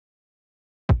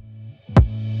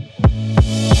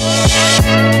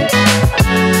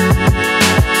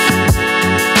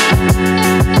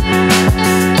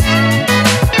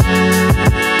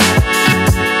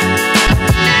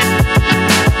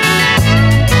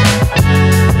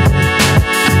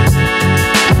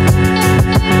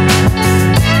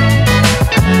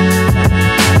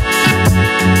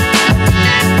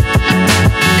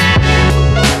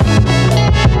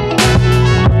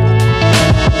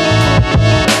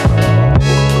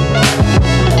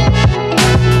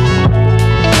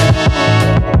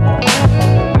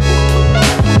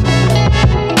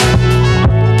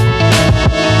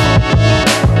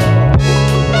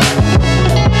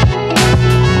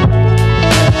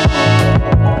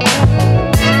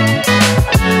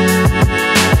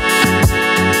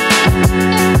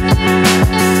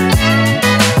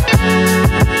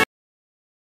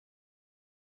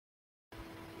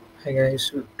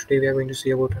Guys, today we are going to see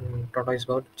about an Tortoise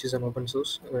board, which is an open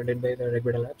source did by the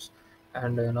Red Labs.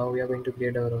 And now we are going to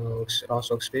create a ROS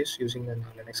workspace using the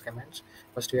Linux commands.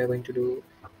 First, we are going to do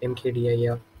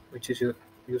mkdir, which is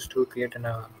used to create an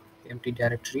empty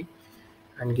directory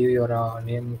and give your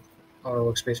name or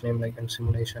workspace name like in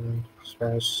simulation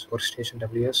slash workstation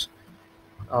ws.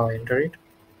 Enter it.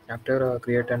 After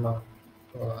create an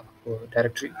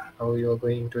directory. Now you are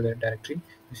going to the directory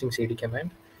using cd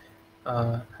command.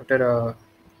 After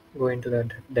go into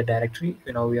the directory,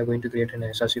 now we are going to create an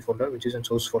src folder, which is a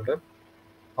source folder.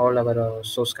 All our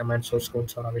source commands, source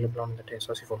codes are available on that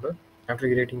src folder. After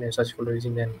creating the src folder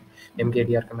using the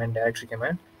mkdir command, directory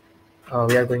command,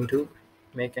 we are going to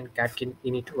make an catkin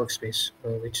init workspace,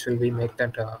 which will be make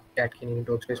that catkin init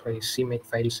workspace by cmake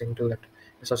files into that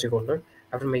src folder.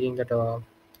 After making that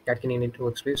catkin init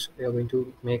workspace, we are going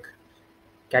to make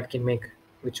catkin make,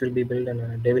 which will be built in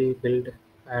a devil build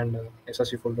and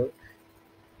src folder.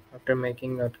 After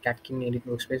making a catkin edit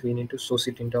workspace, we need to source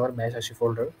it into our bash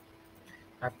folder.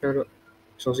 After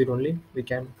source it only, we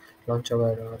can launch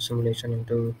our simulation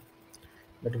into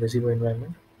that Gazebo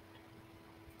environment.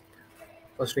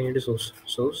 First, we need to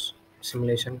source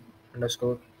simulation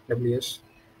underscore ws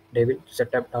devil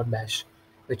setup.bash,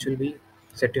 which will be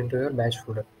set into your bash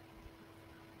folder.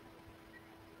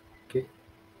 Okay.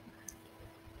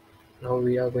 Now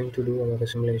we are going to do our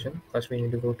simulation. First, we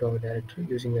need to go to our directory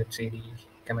using that cd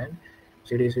command.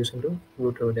 cd is used to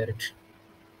go to our directory.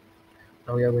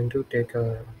 Now we are going to take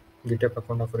a GitHub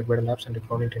account of Red Labs and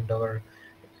clone it into our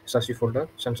src folder,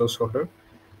 source folder.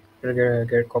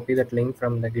 Copy that link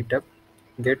from the GitHub,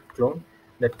 get clone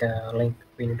that link.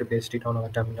 We need to paste it on our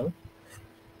terminal.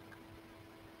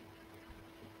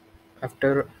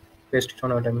 After paste it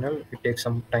on our terminal, it takes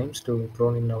some times to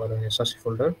clone in our src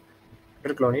folder.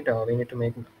 After clone it, we need to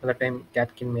make another time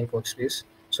catkin make workspace.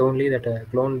 So only that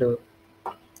cloned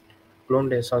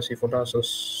src folder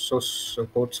source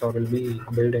codes will be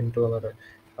built into our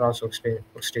ROS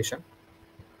workstation.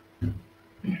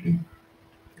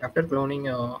 After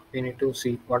cloning, we need to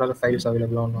see what are the files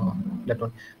available on that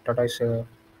one. Tortoise, uh,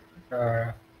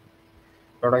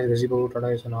 Tortoise Gazebo,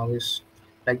 Tortoise and Avis,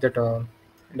 like that.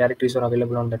 Directories are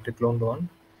available on that cloned one.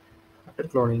 After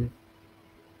cloning,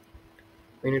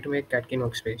 we need to make catkin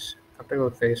workspace. After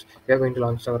workspace, we are going to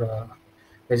launch our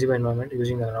Gazebo environment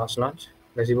using a ROS launch,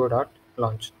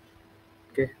 Gazebo.launch.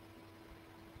 Okay.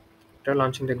 After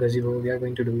launching the Gazebo, we are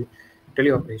going to do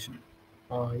teleoperation.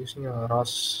 Using a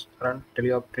ROS run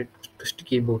teleoperate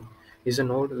keyboard is a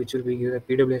node which will be give a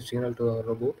PWM signal to our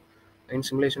robot. In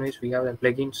simulation wise, we have the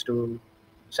plugins to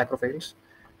Sacrofiles,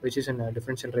 which is a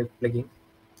differential rate plugin,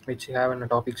 which have an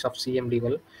topics of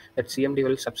CMD That CMD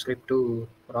will subscribe to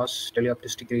ROS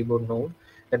teleoptic keyboard node.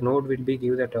 That node will be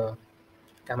give that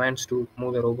commands to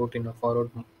move the robot in a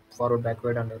forward,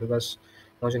 backward, and reverse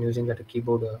motion using that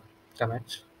keyboard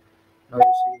commands. Now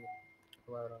you see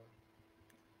our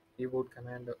keyboard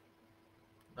command.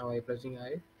 Now I pressing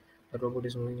I, the robot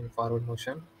is moving in forward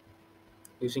motion.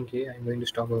 Using K, I am going to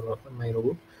stop my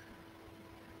robot.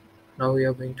 Now we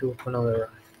are going to open our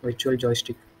virtual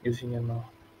joystick using an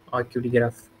RQD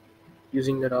graph.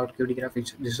 Using that RQD graph,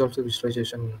 this is also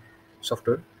visualization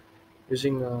software.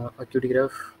 Using RQD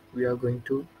graph, we are going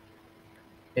to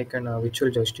make an virtual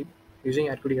joystick. Using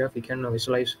RQD graph, we can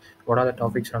visualize what are the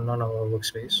topics run on our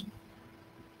workspace.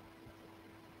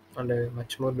 And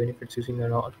much more benefits using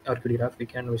an RQD graph. We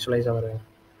can visualize our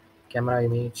camera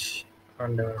image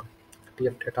and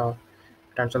TF data,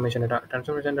 transformation data.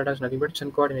 Transformation data is nothing but it's a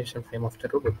coordination frame of the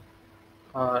robot.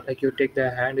 Like you take the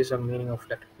hand is a meaning of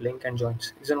that link and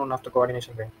joints is one of the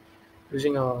coordination frame.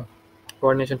 Using a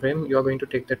coordination frame, you are going to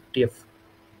take the TF.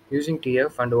 Using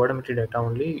TF and odometry data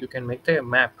only, you can make the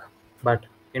map. But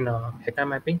in Hector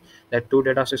mapping, that two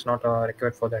data is not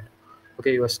required for that.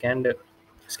 Okay, your scan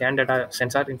data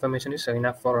sensor information is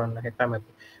enough for an Hector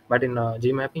mapping. But in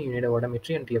Gmapping, you need a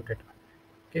odometry and TF data.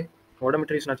 Okay,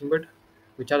 odometry is nothing but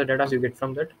which are the data you get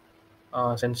from that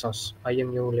sensors,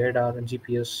 IMU, LiDAR,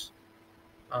 GPS,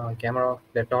 camera,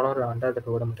 that all are under the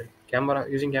odometry. Camera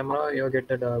using camera, you get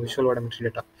that visual odometry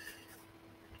data.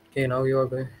 Okay, now you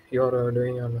are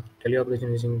doing on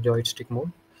teleoperation using joystick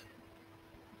mode.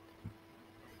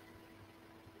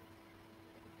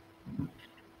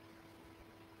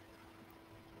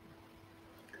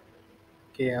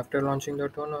 Okay, after launching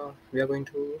that one, we are going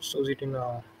to source it in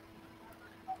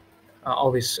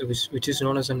Ovis, which is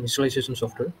known as a visualization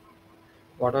software.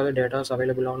 What are the data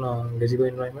available on Gazebo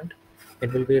environment?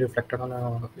 It will be reflected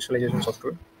on visualization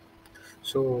software.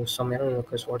 So some error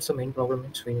occurs. What's the main problem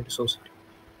is we need to source it.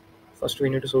 First, we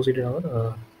need to source it in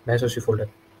our bash folder.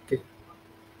 Okay,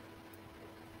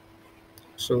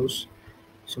 source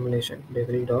simulation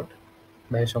degree dot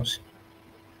bash.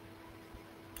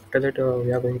 After that,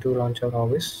 we are going to launch our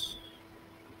office.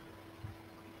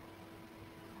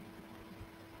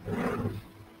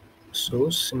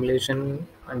 Source simulation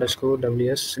underscore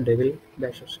ws devil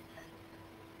bash.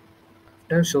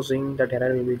 After choosing that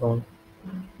error will be gone.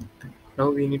 Now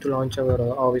we need to launch our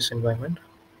office environment.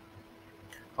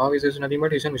 Office is nothing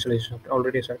but is a visualization.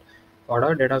 Already said. What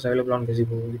are data available on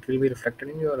Visible? It will be reflected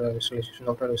in your visualization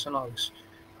of the Vision Office.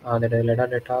 The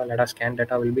data scan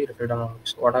data will be reflected on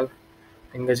Office. What are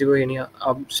in Gazebo any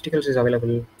obstacles is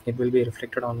available, it will be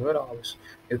reflected on your Office.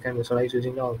 You can visualize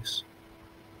using the Office.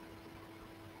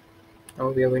 Now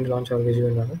we are going to launch our Gazebo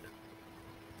environment.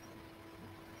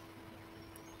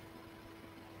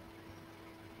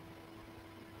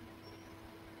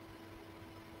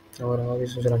 Our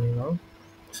Office is running now.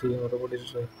 See our robot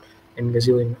is in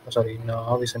Gazebo in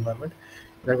Office environment.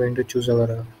 We are going to choose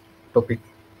our topic.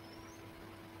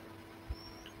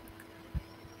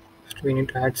 First, we need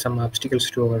to add some obstacles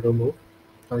to our robot.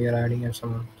 Now we are adding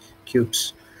some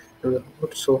cubes to the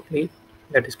robot. So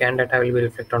that is scan data will be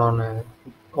reflected on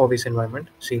Office environment.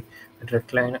 See, the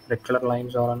red color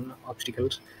lines are on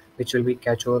obstacles, which will be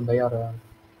catch over by or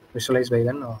visualized by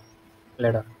the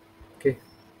ladder. Okay,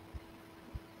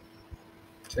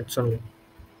 that's only.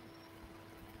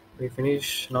 We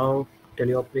finish now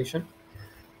teleoperation.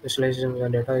 Visualizing the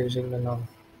data using the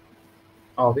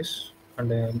Office and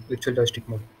virtual joystick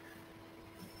mode.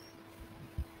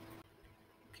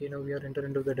 Okay, now we are entered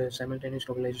into the simultaneous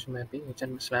localization mapping, which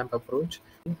is SLAMP approach.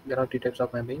 There are three types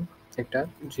of mapping: Hector,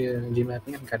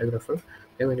 Gmapping, and cartographer.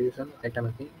 We have introduced Hector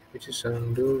mapping, which is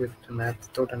do with the map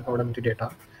without encoding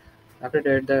data. After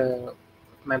that, the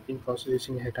mapping process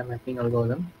using Hector mapping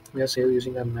algorithm, we are saved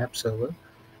using a map server.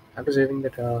 After saving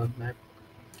that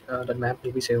map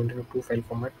will be saved in two file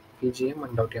format: PGM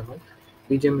and .yaml.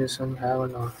 PGM is have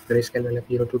a grayscale value of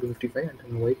 0 to 255 and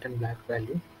then white and black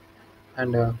value,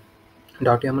 and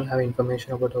 .yaml have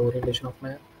information about the orientation of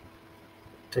map,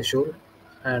 threshold,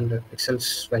 and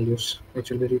pixels values, which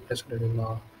will be represented in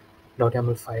the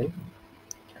 .yaml file.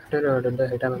 After the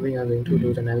data mapping, we are going to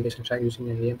do the navigation stack using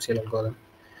an AMCL algorithm.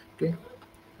 Okay,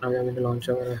 now we are going to launch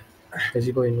our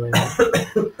Gazebo environment.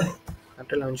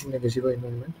 After launching the Gazebo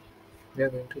environment, we are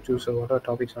going to choose what are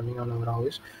topics running on our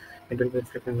office. It will be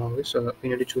reflected in office. So we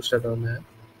need to choose that map.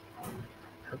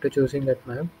 After choosing that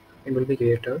map, it will be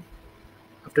created.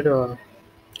 After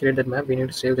create that map, we need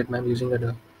to save that map using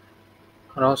the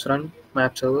ROS run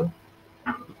map saver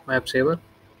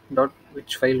dot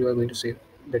which file you are going to save.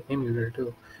 That name you need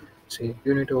to save.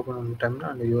 You need to open on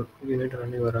terminal and you need to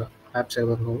run your map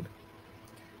saver node.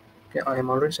 Okay, I am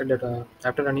already said that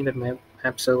after running that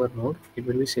map server node, it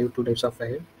will be saved two types of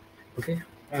file. Okay,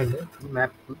 and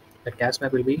map that cache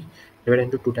map will be divided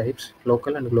into two types: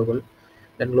 local and global.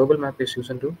 Then global map is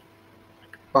used to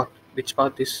path. Which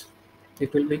path is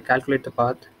it will be calculate the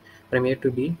path from A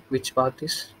to B. Which path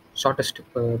is shortest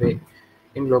way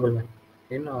in global map.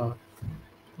 In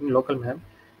local map,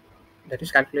 that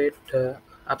is calculate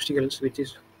obstacles which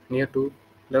is near to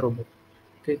the robot.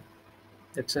 Okay,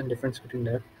 that's a difference between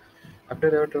that.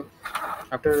 After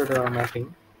the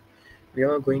mapping, we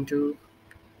are going to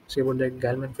see about the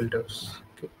Gallman filters.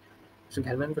 Okay, so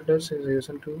Gallman filters is used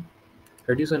to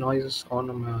reduce the noise on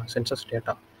sensors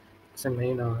data. It's the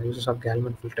main uses of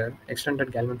Gallman filter.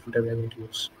 Extended Gallman filter we are going to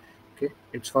use. Okay,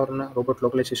 it's for robot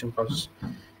localization process.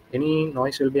 Any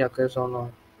noise will be occurs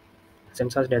on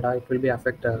sensors data. It will be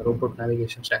affect robot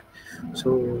navigation stack.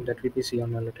 So that will be see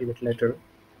on a little bit later.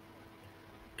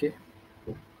 Okay,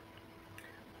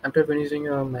 after finishing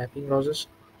a mapping process,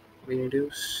 we need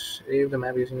to save the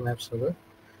map using the map server.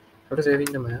 After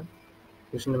saving the map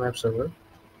using the map server,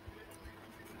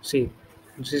 see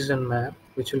this is a map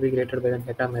which will be created by the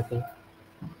data mapping.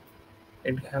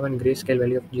 It have a grayscale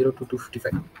value of 0 to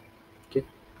 255. Okay,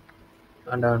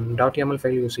 and .yaml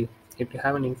file you see it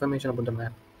have an information about the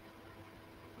map,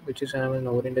 which is have an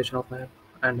orientation of map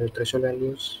and threshold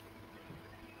values.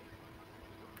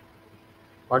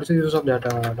 What is the use of that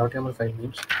 .yaml file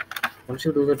means? Once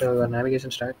you do that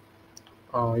navigation stack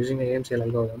using the AMCL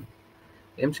algorithm,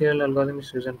 AMCL algorithm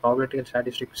is using probability and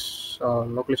statistics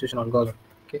localization algorithm.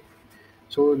 Okay,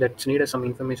 so that's needed some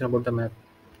information about the map.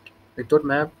 Without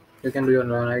map, you can do your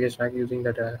navigation stack using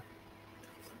that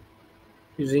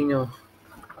using uh,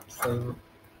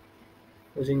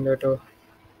 using that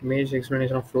image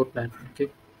explanation of floor plan. Okay,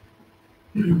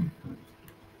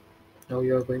 now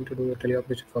you are going to do a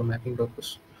teleoperation for mapping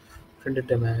purpose. Printed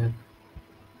the map.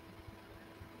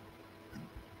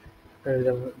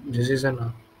 This is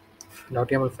an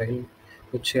 .yaml file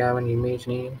which have an image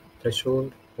name,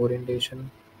 threshold,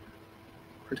 orientation,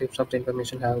 types of the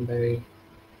information have by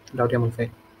 .yaml file.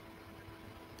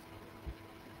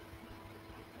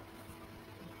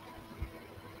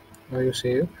 Now you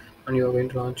save and you are going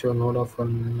to launch your node of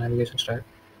navigation stack.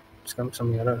 It's come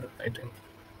some error, I think.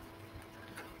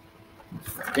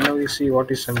 Okay, now we see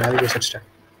what is a navigation stack.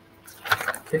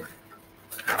 Okay,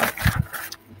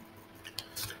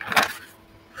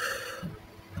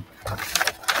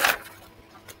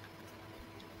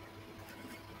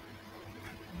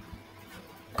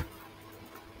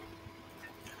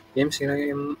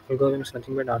 AMCL algorithm is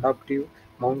nothing but adaptive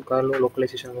Mount Carlo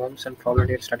localization algorithms and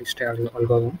probability statistics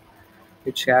algorithm,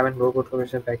 which have an robot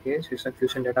progression package is a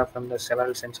fusion data from the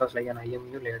several sensors like an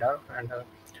IMU, LiDAR, and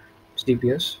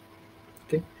GPS.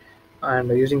 Okay, and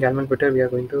using Kalman filter, we are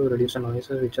going to reduce the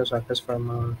noises which are surface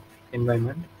from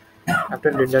environment.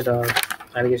 After we did that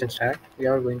navigation stack, we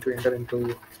are going to enter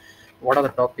into what are the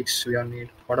topics we are need.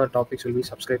 What are the topics will be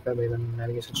subscribed by the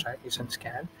navigation stack is in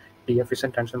scan, DF is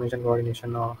in transformation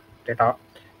coordination or data,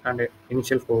 and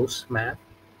initial force map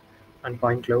and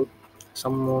point cloud.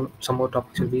 Some more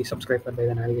topics will be subscribed by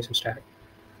the navigation stack.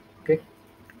 Okay,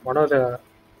 what are the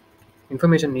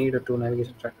information needed to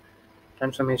navigation stack?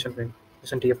 Transformation frame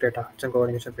is in TF data, it's a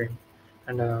coordination frame,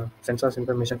 and sensors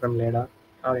information from LiDAR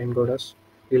or encoders,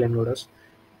 wheel encoders.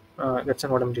 That's an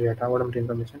odometry data, odometry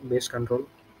information. Base control.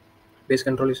 Base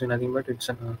control is nothing but it's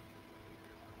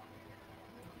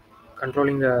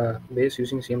controlling the base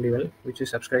using CMD well, which is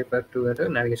subscriber to the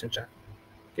navigation chart.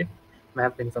 Okay,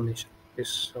 map information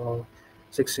is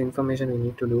six information we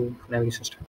need to do navigation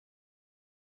stack.